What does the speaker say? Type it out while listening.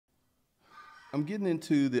I'm getting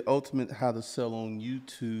into the ultimate how to sell on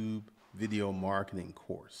YouTube video marketing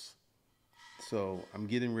course. So I'm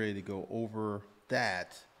getting ready to go over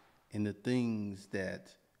that and the things that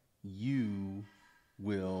you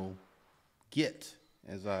will get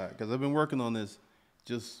because I've been working on this,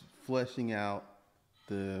 just fleshing out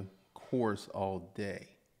the course all day.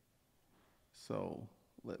 So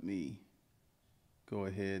let me go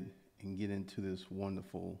ahead and get into this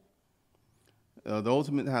wonderful, the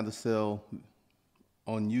ultimate how to sell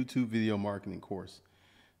on YouTube video marketing course.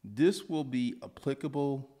 This will be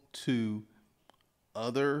applicable to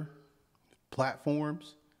other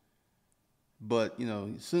platforms, but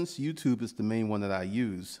since YouTube is the main one that I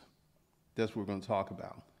use, that's what we're going to talk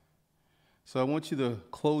about. So I want you to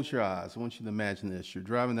close your eyes. I want you to imagine this. You're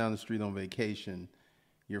driving down the street on vacation.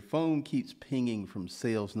 Your phone keeps pinging from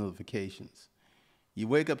sales notifications. You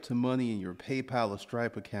wake up to money in your PayPal or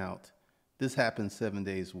Stripe account. This happens 7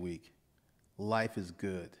 days a week. Life is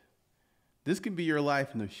good. This could be your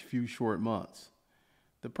life in a few short months.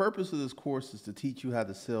 The purpose of this course is to teach you how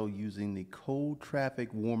to sell using the cold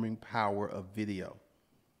traffic warming power of video.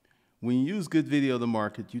 When you use good video to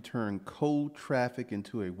market, you turn cold traffic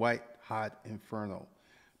into a white hot inferno.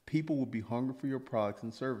 People will be hungry for your products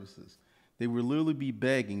and services. They will literally be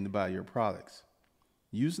begging to buy your products.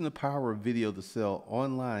 Using the power of video to sell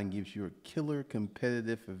online gives you a killer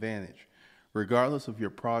competitive advantage. Regardless of your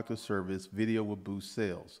product or service, video will boost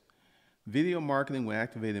sales. Video marketing will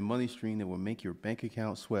activate a money stream that will make your bank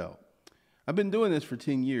account swell. I've been doing this for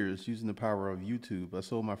 10 years using the power of YouTube. I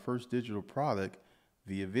sold my first digital product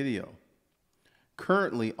via video.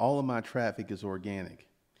 Currently, all of my traffic is organic.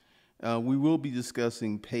 We will be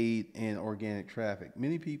discussing paid and organic traffic.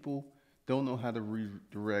 Many people don't know how to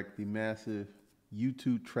redirect the massive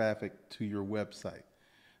YouTube traffic to your website.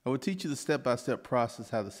 I will teach you the step-by-step process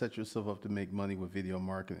how to set yourself up to make money with video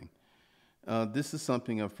marketing. This is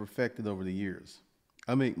something I've perfected over the years.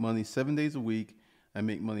 I make money 7 days a week. I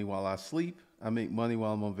make money while I sleep. I make money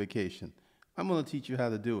while I'm on vacation. I'm going to teach you how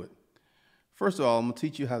to do it. First of all, I'm going to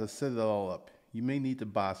teach you how to set it all up. You may need to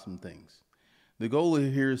buy some things. The goal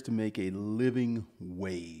here is to make a living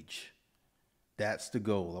wage. That's the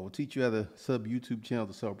goal. I will teach you how to set up a YouTube channel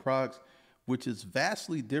to sell products, which is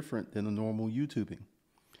vastly different than a normal YouTubing.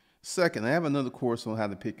 Second, I have another course on how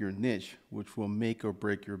to pick your niche, which will make or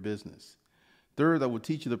break your business. Third, I will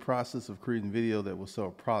teach you the process of creating video that will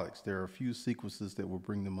sell products. There are a few sequences that will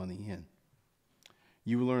bring the money in.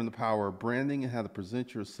 You will learn the power of branding and how to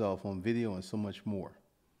present yourself on video and so much more.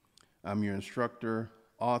 I'm your instructor,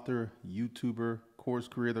 author, YouTuber, course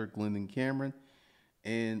creator, Glendon Cameron,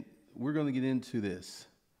 and we're going to get into this.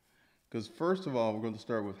 Because first of all, we're going to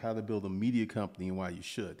start with how to build a media company and why you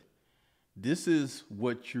should. This is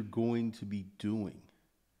what you're going to be doing.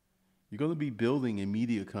 You're going to be building a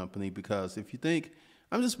media company, because if you think,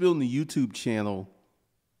 I'm just building a YouTube channel,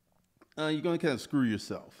 you're going to kind of screw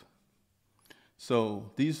yourself. So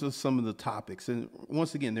these are some of the topics. And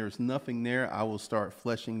once again, there's nothing there. I will start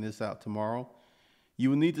fleshing this out tomorrow.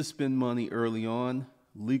 You will need to spend money early on,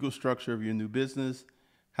 legal structure of your new business,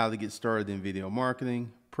 how to get started in video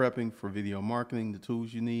marketing, prepping for video marketing, the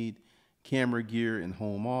tools you need, camera gear and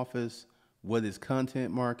home office, what is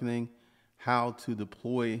content marketing, how to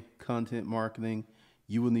deploy content marketing.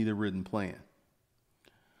 You will need a written plan.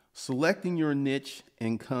 Selecting your niche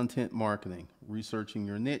and content marketing, researching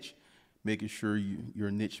your niche, making sure your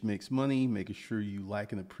niche makes money, making sure you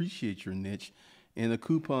like and appreciate your niche, and a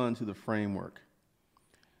coupon to the framework.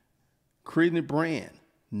 Creating a brand,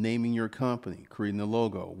 naming your company, creating a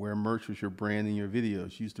logo, wear merch with your brand in your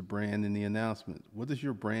videos, use the brand in the announcement. What does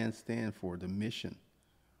your brand stand for? The mission.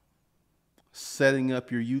 Setting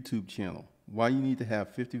up your YouTube channel. Why you need to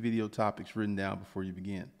have 50 video topics written down before you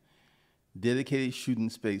begin. Dedicated shooting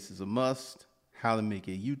space is a must. How to make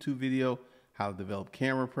a YouTube video. How to develop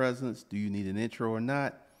camera presence. Do you need an intro or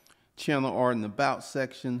not? Channel art and about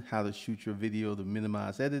section. How to shoot your video to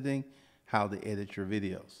minimize editing. How to edit your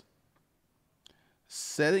videos.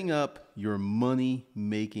 Setting up your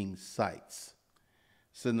money-making sites.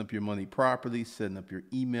 Setting up your money properly. Setting up your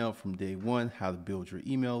email from day one. How to build your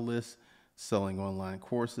email list. Selling online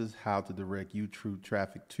courses, how to direct YouTube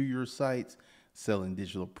traffic to your sites, selling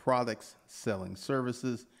digital products, selling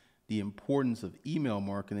services, the importance of email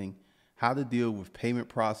marketing, how to deal with payment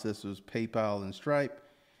processors, PayPal and Stripe,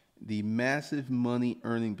 the massive money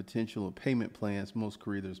earning potential of payment plans most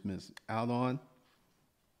creators miss out on,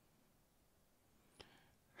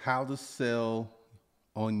 how to sell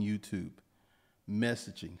on YouTube,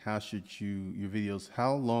 messaging,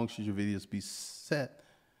 how long should your videos be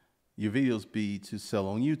your videos be to sell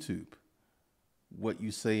on YouTube? What you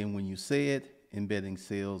say and when you say it, embedding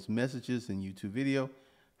sales messages in YouTube video,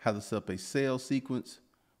 how to set up a sales sequence,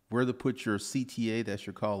 where to put your CTA, that's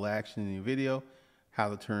your call to action in your video, how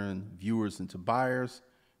to turn viewers into buyers,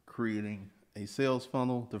 creating a sales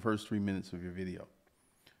funnel, the first 3 minutes of your video.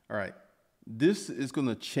 All right, this is going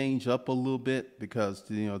to change up a little bit because,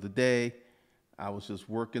 today I was just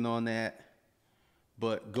working on that.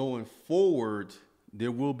 But going forward,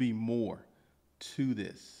 there will be more to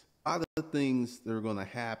this. A lot of things that are going to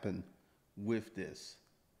happen with this.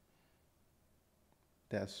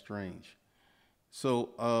 That's strange. So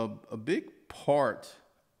a big part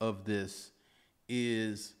of this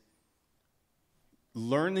is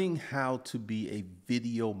learning how to be a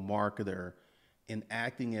video marketer and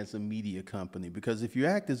acting as a media company. Because if you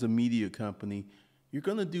act as a media company, you're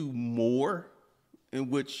going to do more, in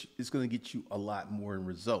which is going to get you a lot more in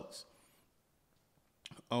results.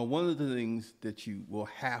 One of the things that you will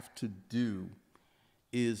have to do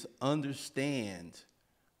is understand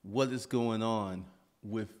what is going on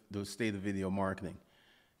with the state of video marketing.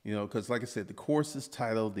 Because like I said, the course is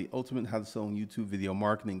titled The Ultimate How to Sell on YouTube Video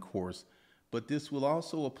Marketing Course, but this will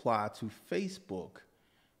also apply to Facebook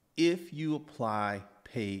if you apply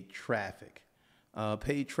paid traffic.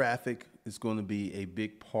 Paid traffic is going to be a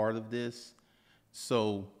big part of this.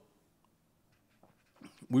 So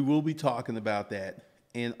we will be talking about that.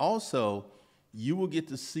 And also, you will get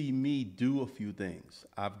to see me do a few things.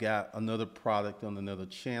 I've got another product on another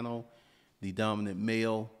channel, the Dominant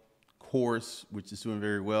Male course, which is doing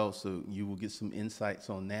very well. So you will get some insights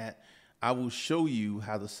on that. I will show you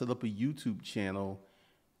how to set up a YouTube channel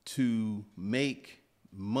to make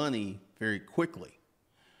money very quickly.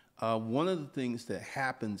 One of the things that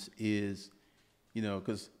happens is,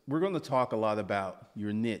 because we're going to talk a lot about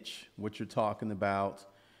your niche, what you're talking about,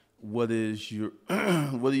 what is your,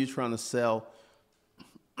 what are you trying to sell?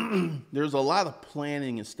 There's a lot of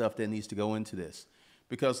planning and stuff that needs to go into this,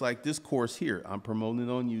 because like this course here, I'm promoting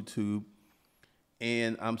it on YouTube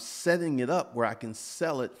and I'm setting it up where I can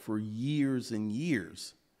sell it for years and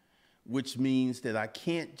years, which means that I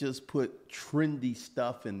can't just put trendy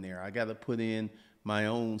stuff in there. I got to put in my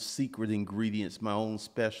own secret ingredients, my own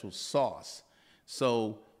special sauce.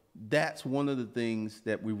 So that's one of the things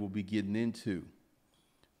that we will be getting into,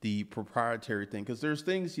 the proprietary thing. Because there's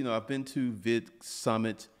things, I've been to Vid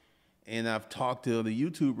Summit and I've talked to other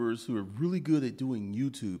YouTubers who are really good at doing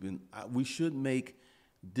YouTube. And we should make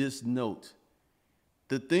this note.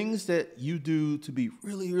 The things that you do to be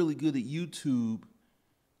really, really good at YouTube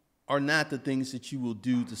are not the things that you will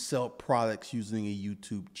do to sell products using a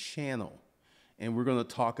YouTube channel. And we're going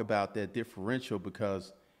to talk about that differential,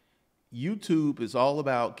 because YouTube is all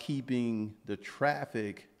about keeping the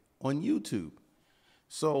traffic on YouTube.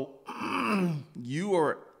 So you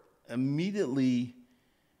are immediately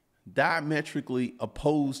diametrically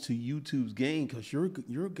opposed to YouTube's gain, because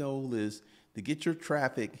your goal is to get your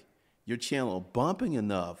traffic, your channel bumping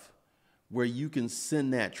enough where you can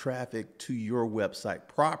send that traffic to your website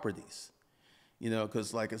properties.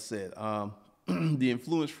 Because like I said, the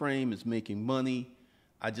influence frame is making money.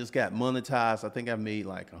 I just got monetized. I think I made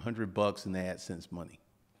like $100 in AdSense money.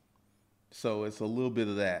 So it's a little bit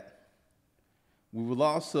of that. We will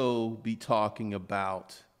also be talking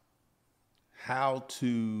about how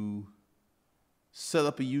to set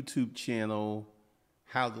up a YouTube channel,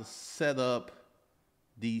 how to set up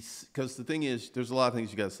these, because the thing is, there's a lot of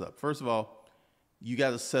things you got to set up. First of all, you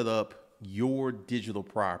got to set up your digital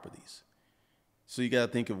properties. So you got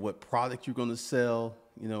to think of what product you're going to sell,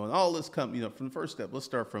 and all this comes, from the first step. Let's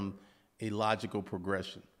start from a logical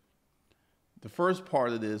progression. The first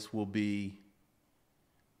part of this will be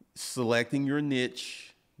selecting your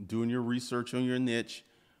niche, doing your research on your niche.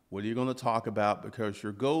 What are you going to talk about? Because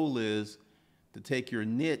your goal is to take your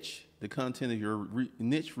niche, the content of your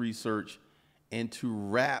niche research, and to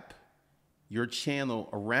wrap your channel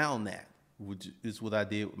around that, which is what I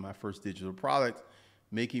did with my first digital product,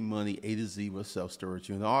 making money A to Z with self-storage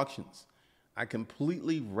unit auctions. I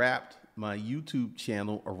completely wrapped my YouTube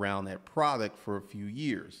channel around that product for a few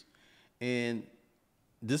years. And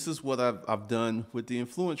this is what I've done with the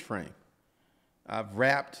influence frame. I've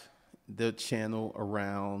wrapped the channel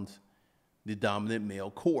around the Dominant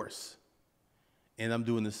Male course. And I'm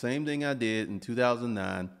doing the same thing I did in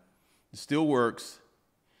 2009. It still works.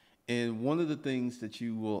 And one of the things that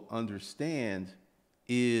you will understand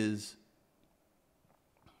is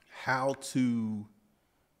how to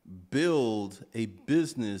build a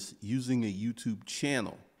business using a YouTube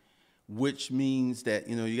channel, which means that,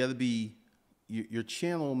 you got to be, your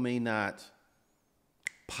channel may not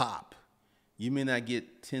pop. You may not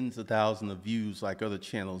get tens of thousands of views like other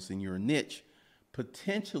channels in your niche,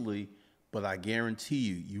 potentially, but I guarantee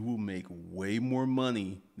you, you will make way more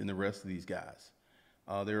money than the rest of these guys.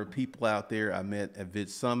 There are people out there I met at Vid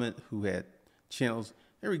Summit who had channels.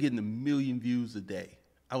 They were getting 1 million views a day.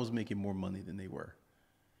 I was making more money than they were.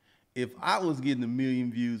 If I was getting 1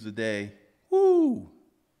 million views a day, whoo,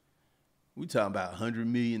 we talking about $100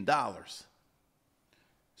 million.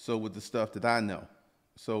 So with the stuff that I know.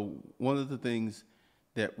 So one of the things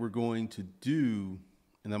that we're going to do,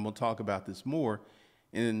 and I'm going to talk about this more,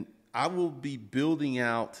 and I will be building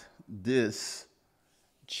out this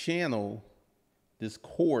channel, this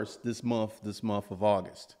course this month of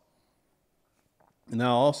August. And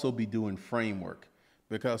I'll also be doing framework,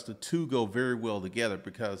 because the two go very well together,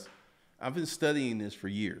 because I've been studying this for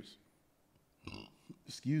years.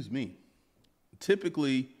 Excuse me.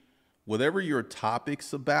 Typically, whatever your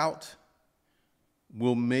topic's about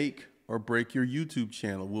will make or break your YouTube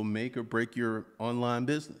channel, will make or break your online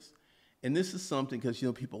business. And this is something, because,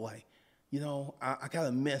 people like, I got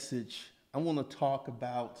a message. I want to talk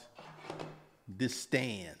about this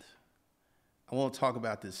stand. I want to talk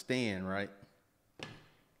about this stand, right?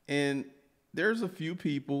 And there's a few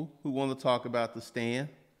people who want to talk about the stand.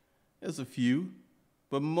 There's a few,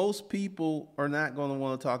 but most people are not going to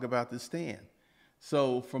want to talk about the stand.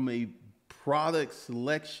 So from a product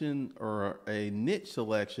selection or a niche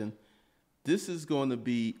selection, this is going to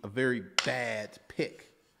be a very bad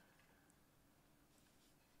pick.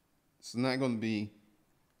 It's not going to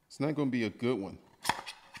be a good one.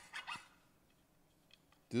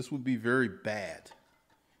 This would be very bad.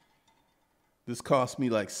 This cost me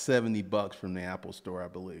like $70 from the Apple Store, I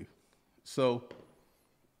believe. So,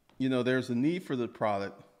 there's a need for the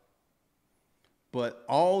product, but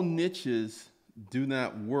all niches do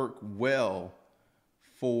not work well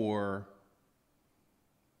for,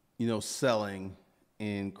 selling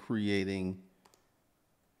and creating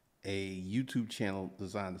a YouTube channel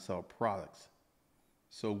designed to sell products.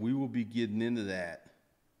 So we will be getting into that,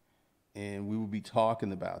 and we will be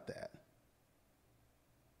talking about that.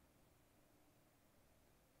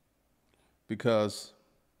 Because,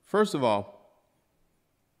 first of all,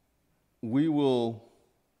 we will,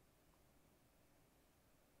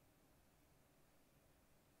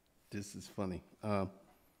 this is funny.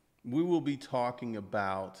 We will be talking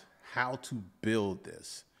about how to build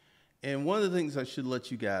this. And one of the things I should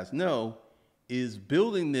let you guys know is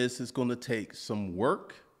building this is going to take some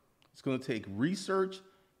work. It's going to take research,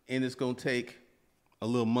 and it's going to take a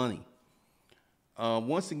little money.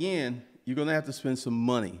 Once again, you're going to have to spend some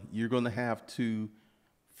money. You're going to have to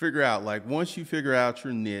figure out, like, once you figure out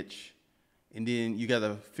your niche, and then you got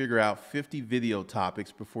to figure out 50 video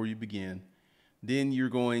topics before you begin. Then you're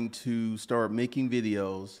going to start making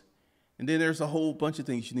videos. And then there's a whole bunch of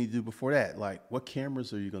things you need to do before that. Like, what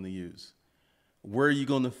cameras are you going to use? Where are you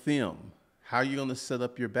going to film? How are you going to set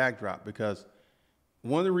up your backdrop? Because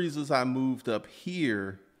one of the reasons I moved up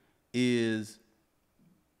here is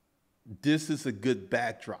this is a good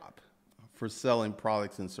backdrop for selling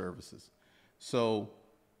products and services. So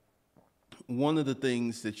one of the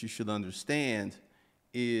things that you should understand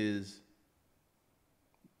is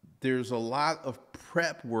there's a lot of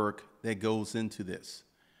prep work that goes into this.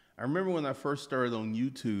 I remember when I first started on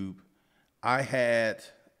YouTube, I had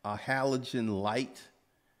a halogen light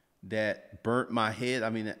that burnt my head. I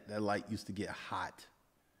mean, that light used to get hot.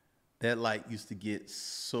 That light used to get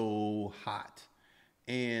so hot.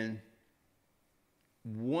 And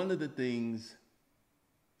one of the things,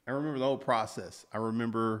 I remember the whole process. I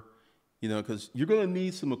remember, because you're going to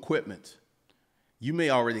need some equipment. You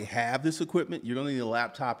may already have this equipment. You're going to need a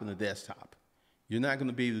laptop and a desktop. You're not going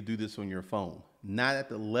to be able to do this on your phone, not at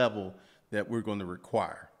the level that we're going to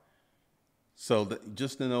require. So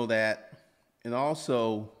just to know that. And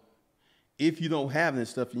also, if you don't have this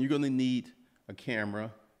stuff, and you're going to need a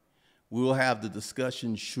camera, we'll have the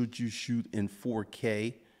discussion, should you shoot in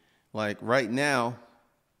 4K? Like right now,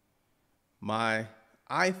 my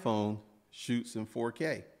iPhone shoots in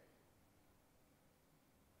 4K.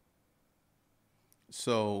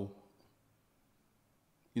 So,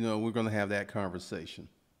 we're going to have that conversation.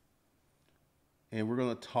 And we're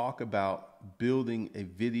going to talk about building a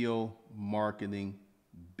video marketing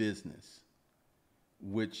business,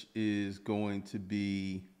 which is going to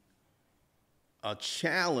be a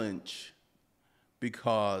challenge,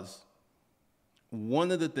 because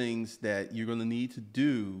one of the things that you're going to need to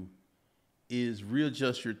do is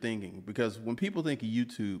readjust your thinking. Because when people think of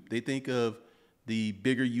YouTube, they think of the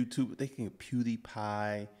bigger YouTube, they think of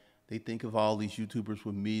PewDiePie, they think of all these YouTubers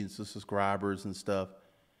with millions of subscribers and stuff.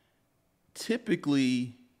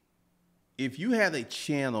 Typically, if you had a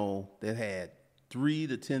channel that had 3,000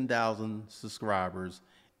 to 10,000 subscribers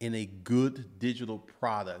and a good digital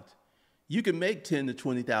product, you can make $10,000 to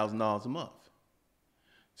 $20,000 a month.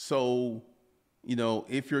 So,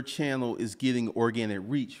 if your channel is getting organic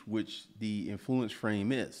reach, which the influence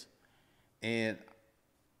frame is, and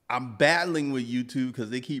I'm battling with YouTube because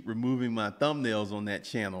they keep removing my thumbnails on that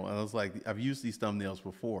channel. And I was like, I've used these thumbnails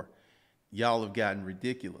before. Y'all have gotten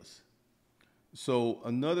ridiculous. So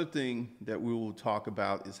another thing that we will talk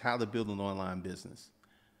about is how to build an online business,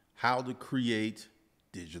 how to create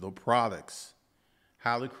digital products,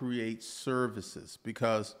 how to create services.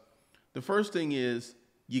 Because the first thing is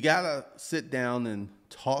you got to sit down and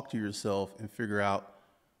talk to yourself and figure out,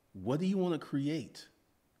 what do you want to create?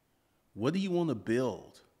 What do you want to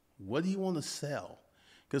build? What do you want to sell?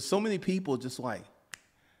 Because so many people just like,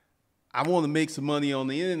 I want to make some money on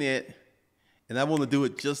the internet and I want to do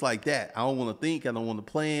it just like that. I don't want to think. I don't want to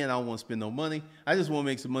plan. I don't want to spend no money. I just want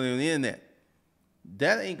to make some money on the internet.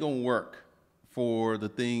 That ain't going to work for the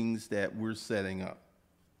things that we're setting up.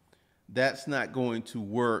 That's not going to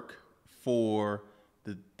work for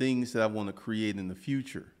the things that I want to create in the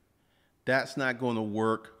future. That's not going to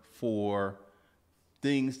work for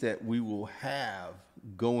things that we will have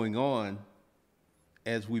going on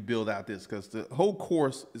as we build out this, because the whole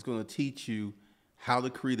course is going to teach you how to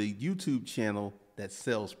create a YouTube channel that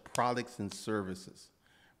sells products and services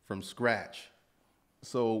from scratch.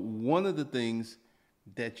 So one of the things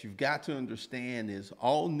that you've got to understand is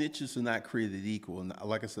all niches are not created equal. And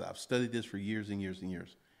like I said, I've studied this for years and years and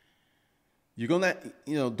years. You're going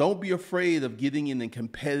to, don't be afraid of getting in a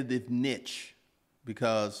competitive niche,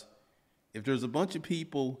 because if there's a bunch of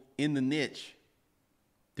people in the niche,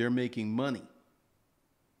 they're making money.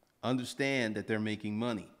 Understand that they're making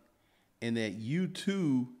money and that you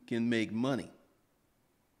too can make money.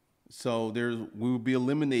 So we will be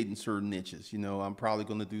eliminating certain niches. I'm probably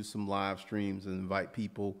going to do some live streams and invite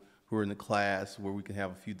people who are in the class where we can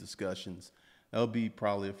have a few discussions. There'll be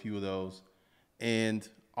probably a few of those. And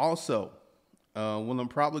also, what I'm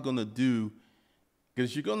probably going to do,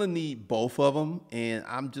 because you're going to need both of them, and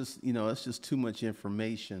I'm just, it's just too much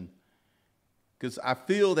information. Because I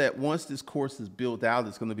feel that once this course is built out,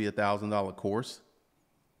 it's going to be a $1,000 course.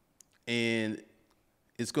 And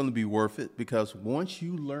it's going to be worth it, because once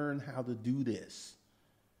you learn how to do this,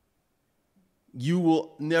 you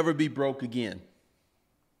will never be broke again.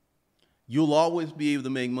 You'll always be able to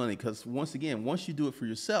make money, because once you do it for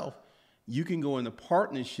yourself, you can go into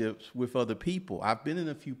partnerships with other people. I've been in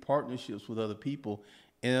a few partnerships with other people,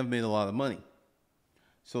 and I've made a lot of money.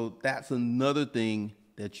 So that's another thing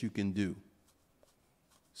that you can do.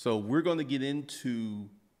 So we're going to get into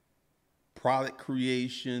product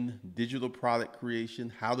creation, digital product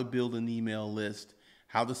creation, how to build an email list,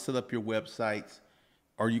 how to set up your websites.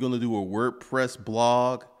 Are you going to do a WordPress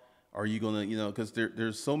blog? Are you going to, because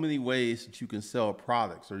there's so many ways that you can sell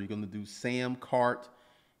products. Are you going to do Samcart?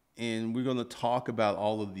 And we're going to talk about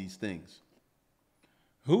all of these things.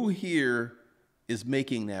 Who here is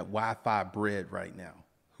making that Wi-Fi bread right now?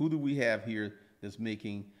 Who do we have here that's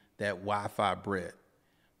making that Wi-Fi bread?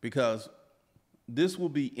 Because this will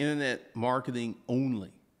be internet marketing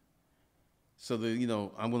only. So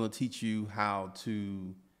I'm going to teach you how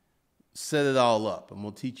to set it all up. I'm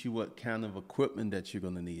going to teach you what kind of equipment that you're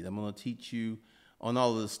going to need. I'm going to teach you on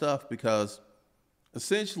all of this stuff, because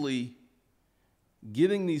essentially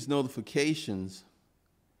getting these notifications,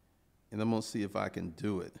 and I'm going to see if I can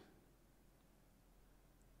do it.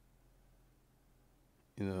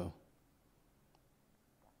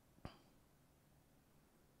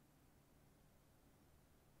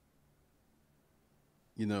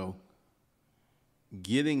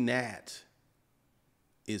 Getting that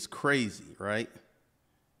is crazy, right?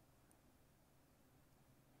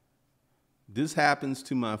 This happens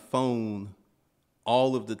to my phone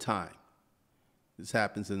all of the time. This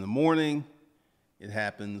happens in the morning. It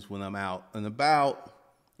happens when I'm out and about.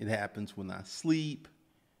 It happens when I sleep.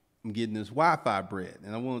 I'm getting this Wi-Fi bread,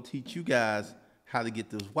 and I want to teach you guys how to get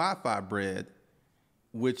this Wi-Fi bread,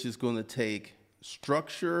 which is going to take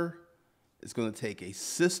structure, it's going to take a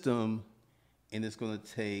system, and it's going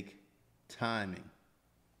to take timing.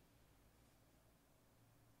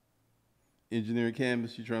 Engineering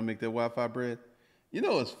Canvas, you trying to make that Wi-Fi bread?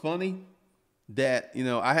 It's funny that,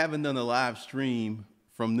 I haven't done a live stream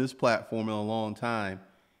from this platform in a long time,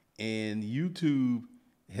 and YouTube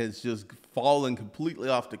has just fallen completely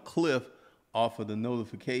off the cliff off of the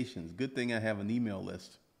notifications. Good thing I have an email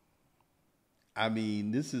list. I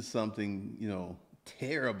mean, this is something,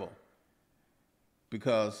 terrible,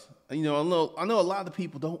 because, I know a lot of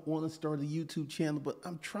people don't want to start a YouTube channel, but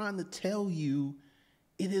I'm trying to tell you,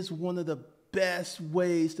 it is one of the best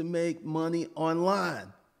ways to make money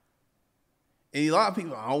online. And a lot of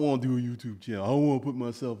people, I don't want to do a YouTube channel. I don't want to put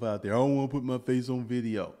myself out there. I don't want to put my face on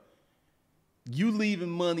video. You leaving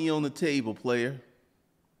money on the table, player.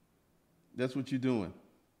 That's what you're doing.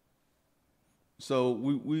 So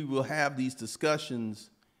we will have these discussions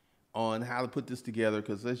on how to put this together,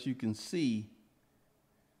 because as you can see,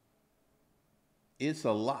 it's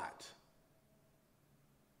a lot.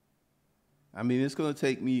 I mean, it's going to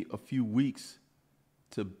take me a few weeks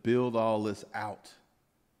to build all this out,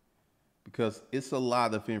 because it's a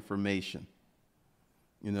lot of information.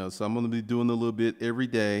 You know, so I'm going to be doing a little bit every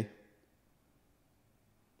day,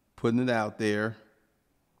 putting it out there.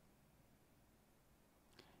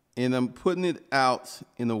 And I'm putting it out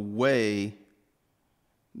in a way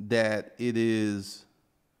that it is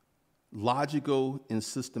logical and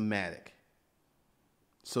systematic.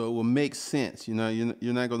 So it will make sense. You know,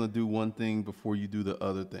 you're not going to do one thing before you do the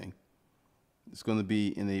other thing. It's going to be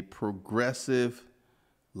in a progressive,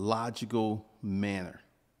 logical manner.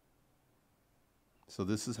 So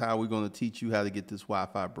this is how we're going to teach you how to get this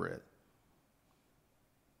Wi-Fi bread.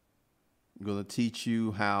 I'm going to teach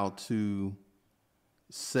you how to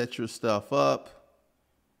set your stuff up,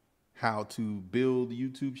 how to build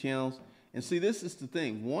YouTube channels. And see, this is the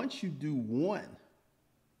thing. Once you do one,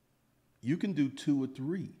 you can do 2 or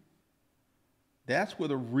 3. That's where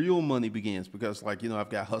the real money begins, because, like, you know, I've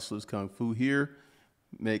got Hustlers Kung Fu here,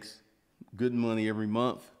 makes good money every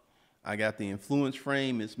month. I got the Influence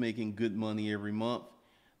Frame, it's making good money every month.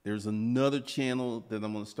 There's another channel that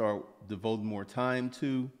I'm going to start devoting more time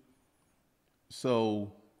to.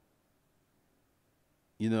 So,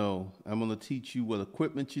 you know, I'm going to teach you what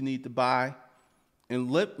equipment you need to buy.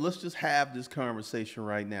 And let's just have this conversation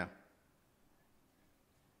right now.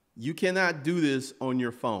 You cannot do this on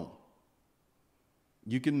your phone.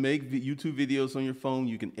 You can make YouTube videos on your phone.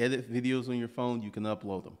 You can edit videos on your phone. You can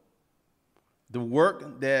upload them. The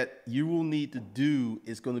work that you will need to do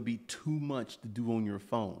is going to be too much to do on your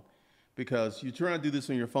phone, because you're trying to do this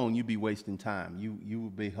on your phone, you'd be wasting time. You will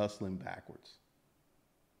be hustling backwards.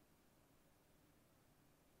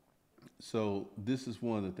 So this is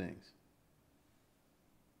one of the things.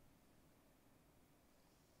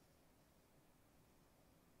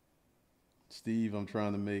 Steve, I'm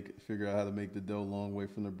trying to figure out how to make the dough long way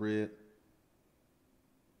from the bread.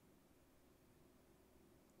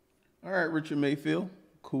 All right, Richard Mayfield.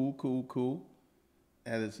 Cool, cool, cool.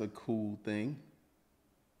 That is a cool thing.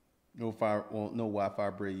 No Wi-Fi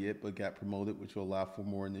bread yet, but got promoted, which will allow for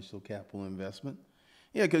more initial capital investment.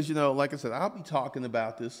 Yeah, because, you know, like I said, I'll be talking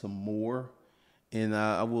about this some more, and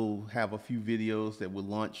I will have a few videos that will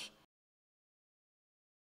launch